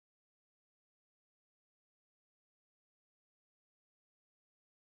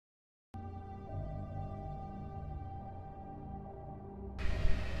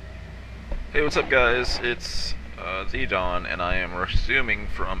Hey, what's up, guys? It's the Dawn, and I am resuming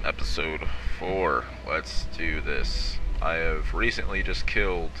from episode 4. Let's do this. I have recently just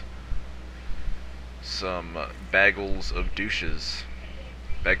killed some bagels of douches,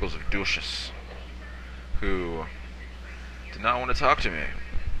 who did not want to talk to me.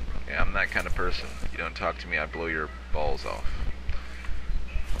 Yeah, I'm that kind of person. You don't talk to me, I blow your balls off.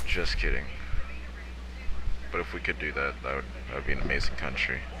 Just kidding. But if we could do that, that would be an amazing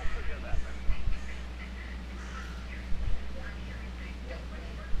country.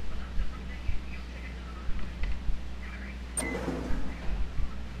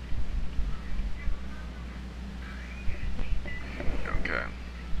 Okay.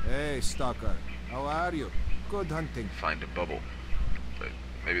 Hey, Stalker. How are you? Good hunting. Find a bubble. But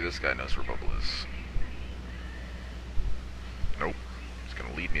maybe this guy knows where bubble is. Nope. He's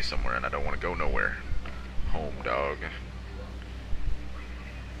gonna lead me somewhere and I don't want to go nowhere. Home, dog.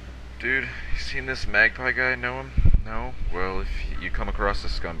 Dude, you seen this magpie guy? Know him? No? Well, if you come across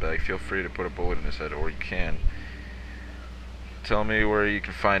this scumbag, feel free to put a bullet in his head, or you can. Tell me where you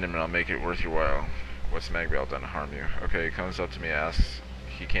can find him and I'll make it worth your while. What's Magpie done to harm you? Okay, he comes up to me, asks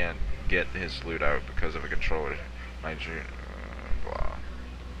he can't get his loot out because of a controller. My dream, blah.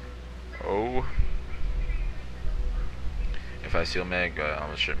 Oh. If I steal Mag,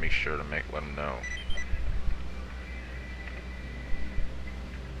 I'll make sure to let him know.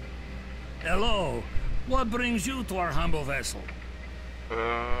 Hello. What brings you to our humble vessel?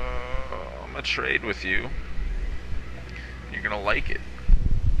 I'm gonna trade with you. You're gonna like it.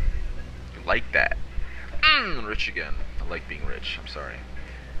 You like that. Rich again. I like being rich. I'm sorry.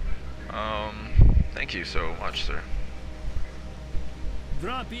 Thank you so much, sir.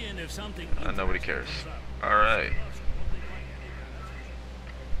 Drop in if something. Nobody cares. Alright.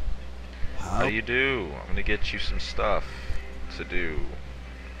 How do you do? I'm gonna get you some stuff to do.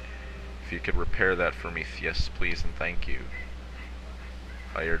 If you could repair that for me, yes please and thank you.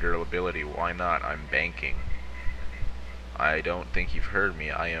 Higher durability, why not? I'm banking. I don't think you've heard me.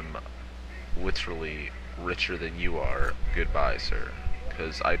 I am literally richer than you are. Goodbye, sir.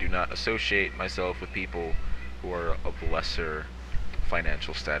 Because I do not associate myself with people who are of lesser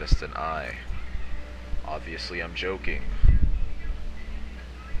financial status than I. Obviously, I'm joking.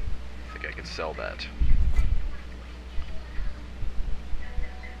 I think I could sell that.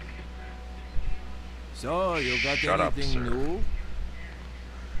 So, you got Shut up, anything sir. new?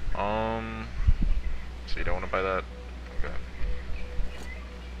 So you don't want to buy that? Okay.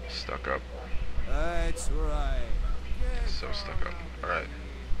 Stuck up. That's right. So stuck up. Alright.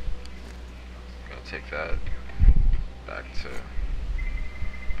 Gonna take that back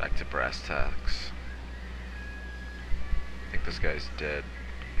to brass tacks. I think this guy's dead.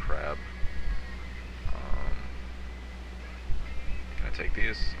 Crab. Can I take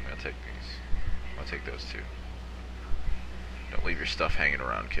these? I'm gonna take these. I'll take those too. Don't leave your stuff hanging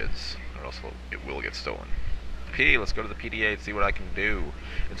around, kids, or else it will get stolen. Let's go to the PDA and see what I can do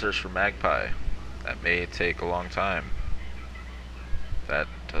and search for Magpie. That may take a long time. That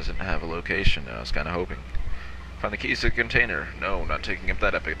doesn't have a location. I was kind of hoping. Find the keys to the container. No, not taking up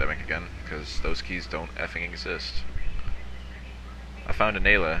that epidemic again, because those keys don't effing exist. I found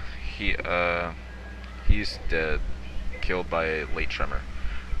Anela. He's dead. Killed by a late tremor.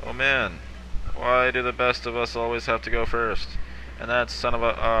 Oh man, why do the best of us always have to go first? And that son of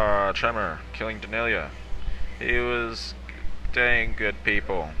a tremor killing Danelia. He was dang good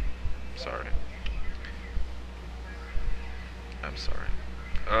people. Sorry. I'm sorry.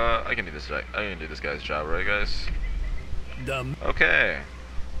 I can do this. I can do this guy's job, right, guys? Dumb. Okay.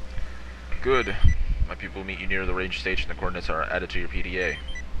 Good. My people will meet you near the range station. The coordinates are added to your PDA.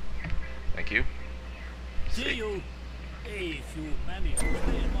 Thank you. See you. Hey, if you manage to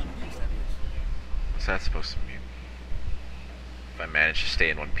stay in one piece, that is. What's that supposed to mean? If I manage to stay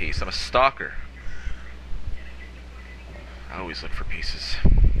in one piece, I'm a stalker. I always look for pieces.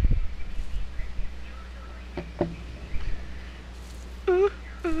 Ooh,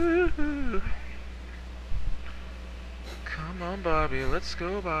 ooh, ooh. Come on, Barbie, let's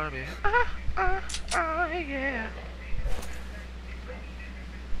go, Barbie. Yeah.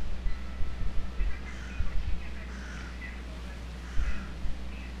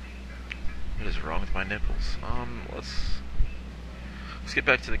 What is wrong with my nipples? Let's get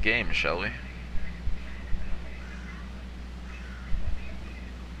back to the game, shall we?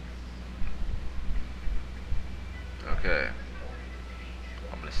 Okay.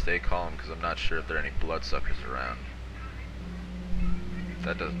 I'm gonna stay calm because I'm not sure if there are any bloodsuckers around.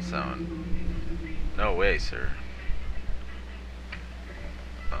 That doesn't sound... No way, sir.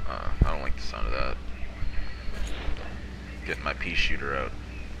 I don't like the sound of that. Getting my pea shooter out.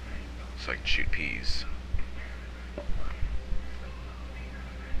 so I can shoot peas.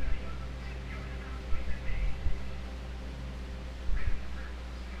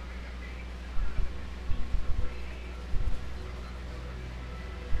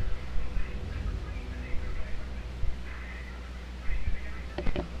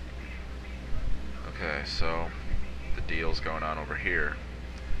 Okay, so the deal's going on over here.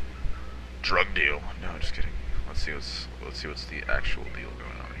 Drug deal. No, just kidding. Let's see what's the actual deal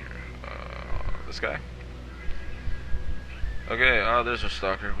going on here. This guy. Okay, there's our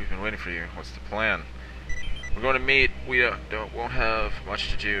stalker. We've been waiting for you. What's the plan? We're going to meet. We won't have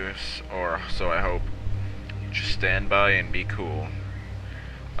much to do, or so I hope. Just stand by and be cool.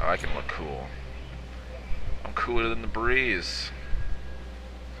 Oh, I can look cool. I'm cooler than the breeze.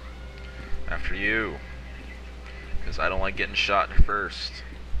 After you. Because I don't like getting shot first.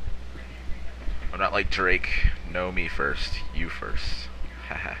 I'm not like Drake. Know me first. You first.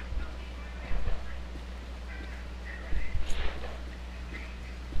 Haha.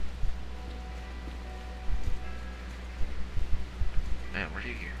 Man, where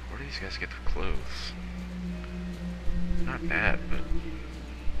do these guys get the clothes? Not bad, but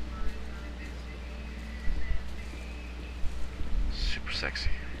super sexy.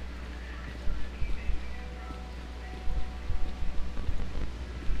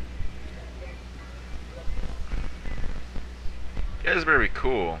 You guys better be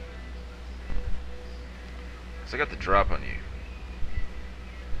cool. 'Cause I got the drop on you.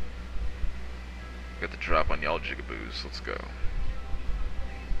 Got the drop on y'all jigaboos. Let's go.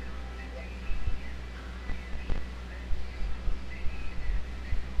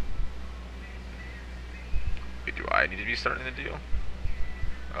 Wait, do I need to be starting the deal?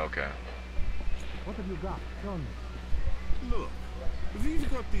 Okay. What have you got? Show me. Look, we've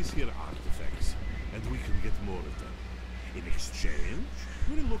got these here artifacts, and we can get more of them. In exchange,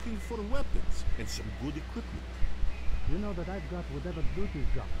 we're looking for weapons and some good equipment. You know that I've got whatever duty's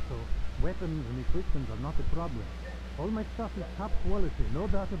got, so weapons and equipment are not a problem. All my stuff is top quality, no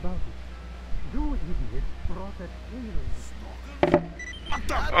doubt about it. You idiots brought that alien.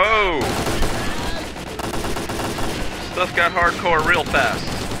 Oh! Stuff got hardcore real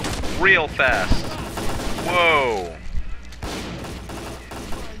fast. Real fast. Whoa.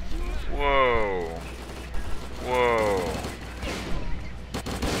 Whoa. Whoa.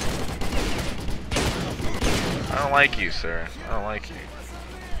 I don't like you, sir. I don't like you.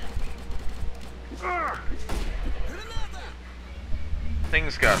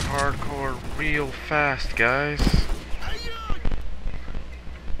 Things got hardcore real fast, guys.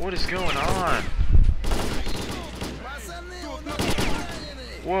 What is going on?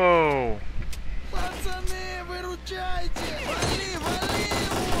 Whoa.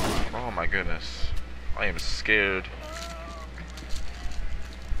 Oh my goodness. I am scared.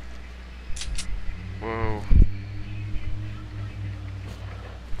 Whoa.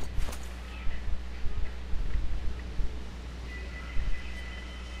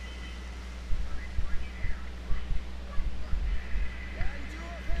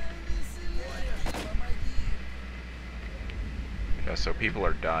 Yeah, so people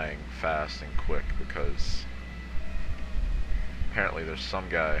are dying fast and quick because apparently there's some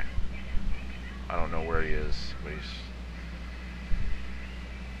guy, I don't know where he is, but he's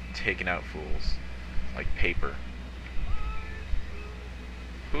taking out fools like paper.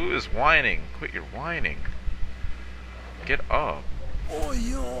 Who is whining? Quit your whining. Get up.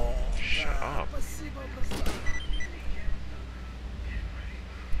 Shut up.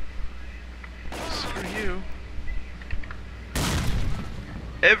 Screw you.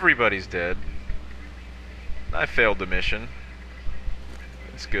 Everybody's dead. I failed the mission.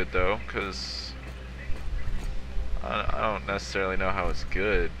 It's good though, because I don't necessarily know how it's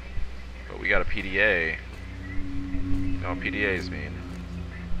good, but we got a PDA. You know what PDAs mean?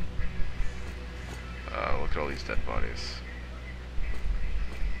 Look at all these dead bodies.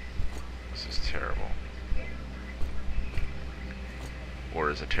 This is terrible. War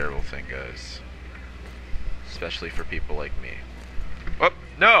is a terrible thing, guys. Especially for people like me. Oh,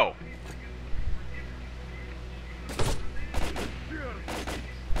 no!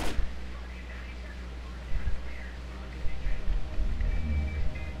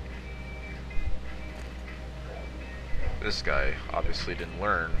 This guy obviously didn't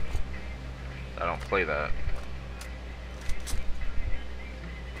learn. I don't play that.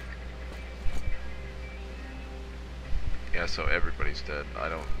 Yeah, so everybody's dead. I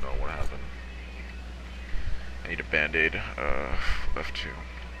don't know what happened. I need a band-aid. F2.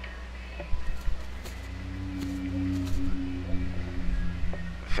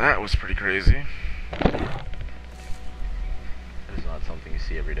 That was pretty crazy. That is not something you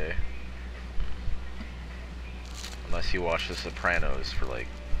see every day. unless you watch The Sopranos for like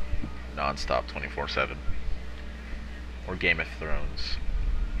non-stop 24/7, or Game of Thrones,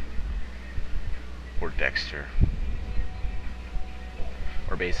 or Dexter,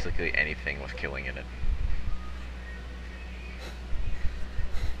 or basically anything with killing in it.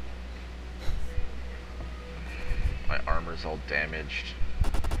 My armor's all damaged.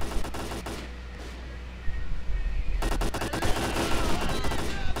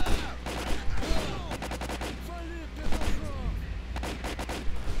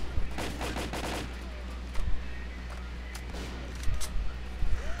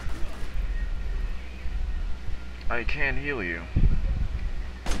 I can heal you,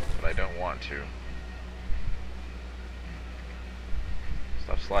 but I don't want to.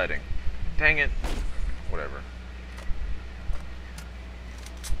 Stop sliding. Dang it. Whatever.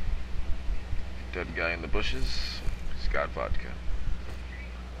 Dead guy in the bushes. He's got vodka.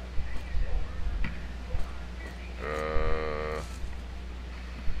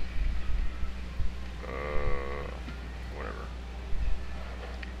 Whatever.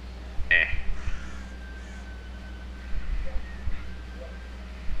 Eh.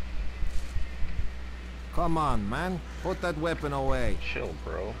 Come on, man. Put that weapon away. Chill,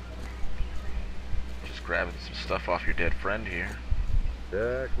 bro. Just grabbing some stuff off your dead friend here.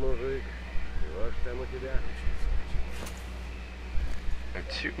 Так, мужик, что ж там у тебя?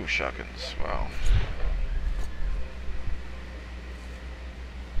 2 shotguns, wow.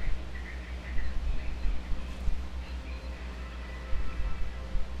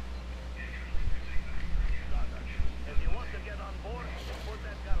 If you want to get on board, put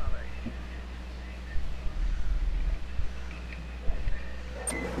that gun away.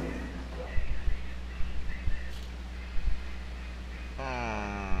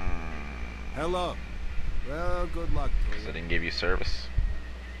 Hello. Well, good luck to Because I you. didn't give you service?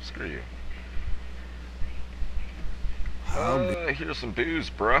 Screw you. Here's some booze,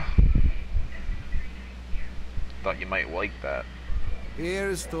 bruh. Thought you might like that.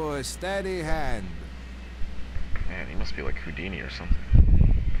 Here's to a steady hand. Man, he must be like Houdini or something.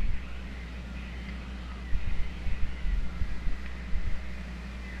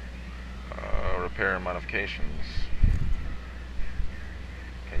 Repair and modifications.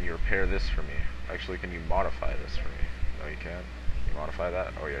 Can you repair this for me? Actually, can you modify this for me? No, you can't. Can you modify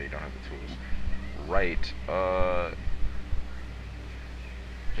that? Oh yeah, you don't have the tools. Right,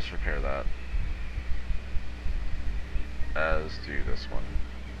 just repair that. As do this one.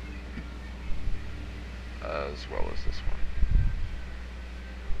 As well as this one.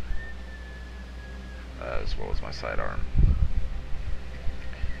 As well as my sidearm.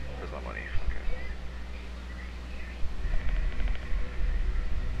 Where's my money? Okay.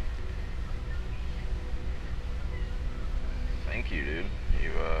 Thank you, dude.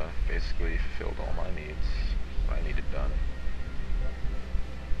 You, basically fulfilled all my needs. What I needed done.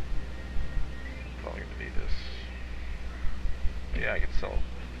 Probably gonna need this. But yeah, I can sell.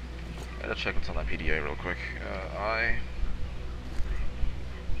 I gotta check what's on that PDA real quick.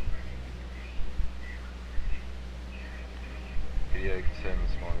 PDA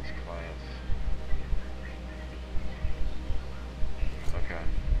contains morning's clients. Okay.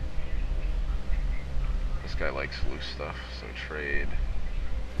 This guy likes loose stuff, so trade.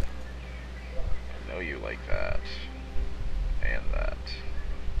 I know you like that. And that.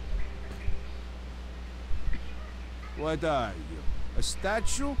 What are you? A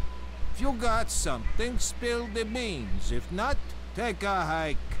statue? If you got something, spill the beans. If not, take a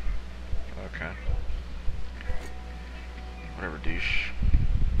hike. Okay. Whatever, douche.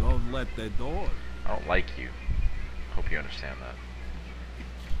 Don't let the door. I don't like you. Hope you understand that.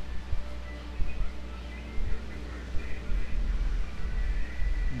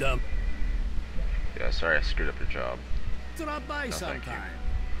 Dump. Yeah, sorry I screwed up your job. Drop by No, thank you. sometime.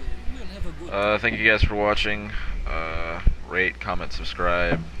 We'll have a good Thank you guys for watching. Rate, comment,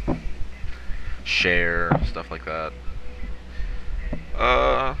 subscribe, share, stuff like that.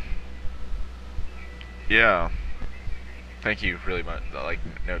 Yeah. Thank you really much. Like,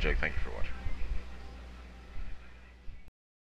 no joke, thank you for watching.